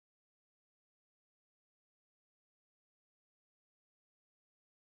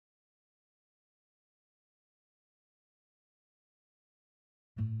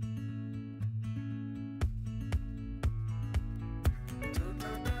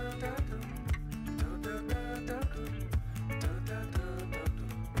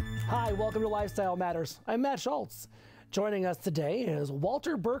Hi, welcome to Lifestyle Matters. I'm Matt Schultz. Joining us today is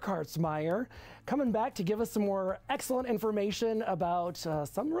Walter Burkhartsmeyer, coming back to give us some more excellent information about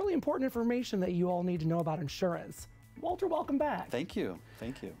some really important information that you all need to know about insurance. Walter, welcome back. Thank you.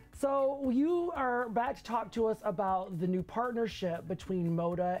 Thank you. So you are back to talk to us about the new partnership between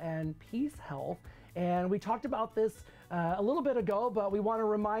Moda and PeaceHealth. And we talked about this a little bit ago, but we want to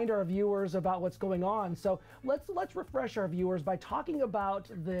remind our viewers about what's going on. So let's refresh our viewers by talking about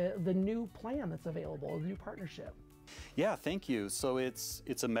the new plan that's available, the new partnership. Yeah, thank you. So it's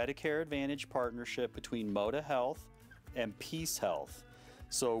a Medicare Advantage partnership between Moda Health and PeaceHealth.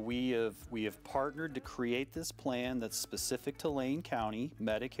 So we have partnered to create this plan that's specific to Lane County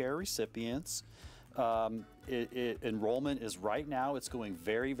Medicare recipients. Enrollment is right now, it's going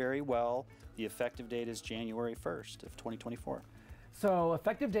very, very well. The effective date is January 1st of 2024. So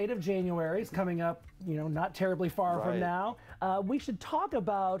effective date of January is coming up, not terribly far from now. We should talk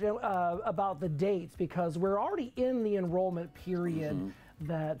about the dates because we're already in the enrollment period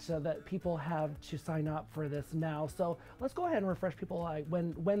that people have to sign up for this now. So let's go ahead and refresh people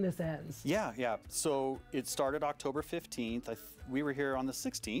when this ends. Yeah. So it started October 15th. We were here on the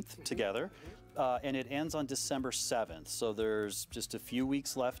 16th together, and it ends on December 7th. So there's just a few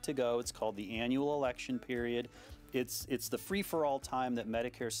weeks left to go. It's called the annual election period. It's the free-for-all time that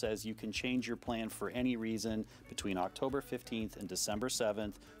Medicare says you can change your plan for any reason between October 15th and December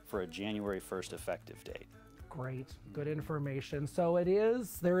 7th for a January 1st effective date. Great, good information. So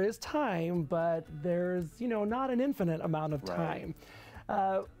there is time, but there's, not an infinite amount of time.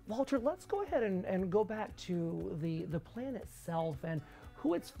 Right. Walter, let's go ahead and go back to the plan itself and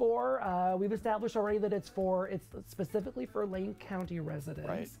who it's for. We've established already that it's specifically for Lane County residents.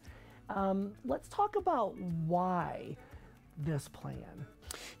 Right. Let's talk about why this plan.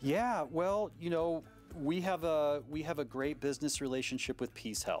 Yeah, well, we have a great business relationship with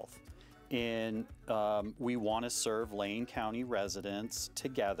PeaceHealth. And we want to serve Lane County residents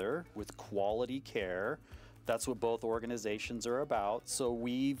together with quality care. That's what both organizations are about. So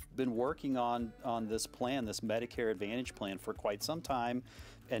we've been working on this plan, this Medicare Advantage plan, for quite some time.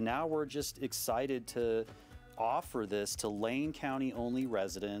 And now we're just excited to offer this to Lane County only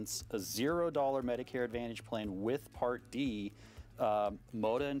residents, a $0 Medicare Advantage plan with Part D,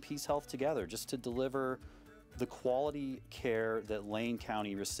 Moda and PeaceHealth together, just to deliver the quality care that Lane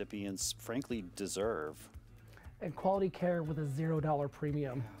County recipients frankly deserve. And quality care with a $0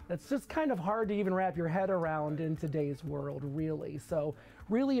 premium. That's just kind of hard to even wrap your head around in today's world, really. So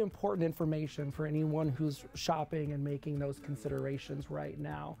really important information for anyone who's shopping and making those considerations right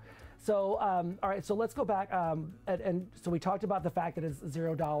now. So, all right, so let's go back. And so we talked about the fact that it's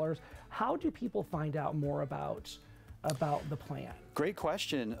 $0. How do people find out more about the plan? Great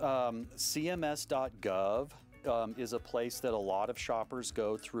question. CMS.gov is a place that a lot of shoppers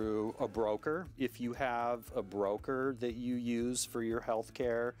go through a broker. If you have a broker that you use for your health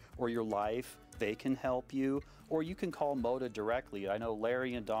care or your life, they can help you. Or you can call Moda directly. I know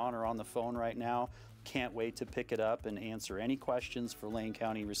Larry and Dawn are on the phone right now. Can't wait to pick it up and answer any questions for Lane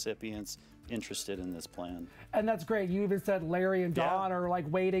County recipients interested in this plan. And that's great. You even said Larry and Dawn are like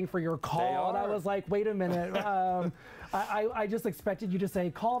waiting for your call. And I was like, wait a minute. I just expected you to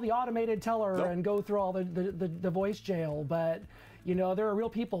say, call the automated teller and go through all the voice jail. But, there are real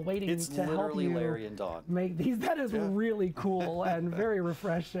people waiting to help you. It's literally Larry and Dawn. Make these. That is really cool and very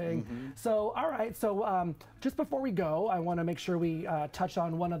refreshing. So, all right. So just before we go, I want to make sure we touch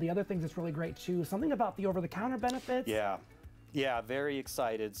on one of the other things that's really great too. Something about the over-the-counter benefits. Yeah, very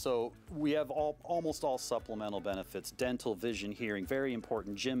excited. So we have almost all supplemental benefits, dental, vision, hearing, very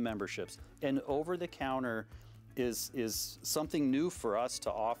important, gym memberships. And over-the-counter is something new for us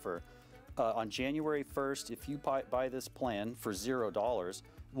to offer. On January 1st, if you buy this plan for $0,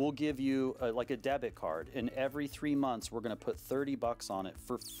 we'll give you like a debit card. And every 3 months, we're going to put $30 on it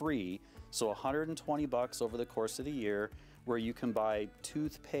for free. So $120 over the course of the year, where you can buy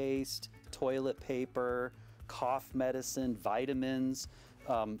toothpaste, toilet paper, cough medicine, vitamins,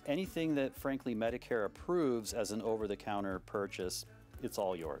 anything that frankly Medicare approves as an over-the-counter purchase. It's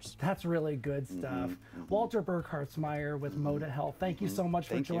all yours. That's really good stuff. Walter Burkhartsmeyer with Moda Health. Thank you so much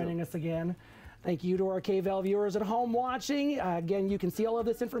for joining us again. Thank you to our KVAL viewers at home watching. Again, you can see all of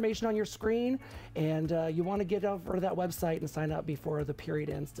this information on your screen, and you want to get over to that website and sign up before the period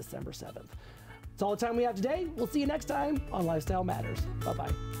ends December 7th. That's all the time we have today. We'll see you next time on Lifestyle Matters.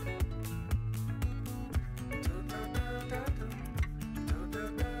 Bye-bye.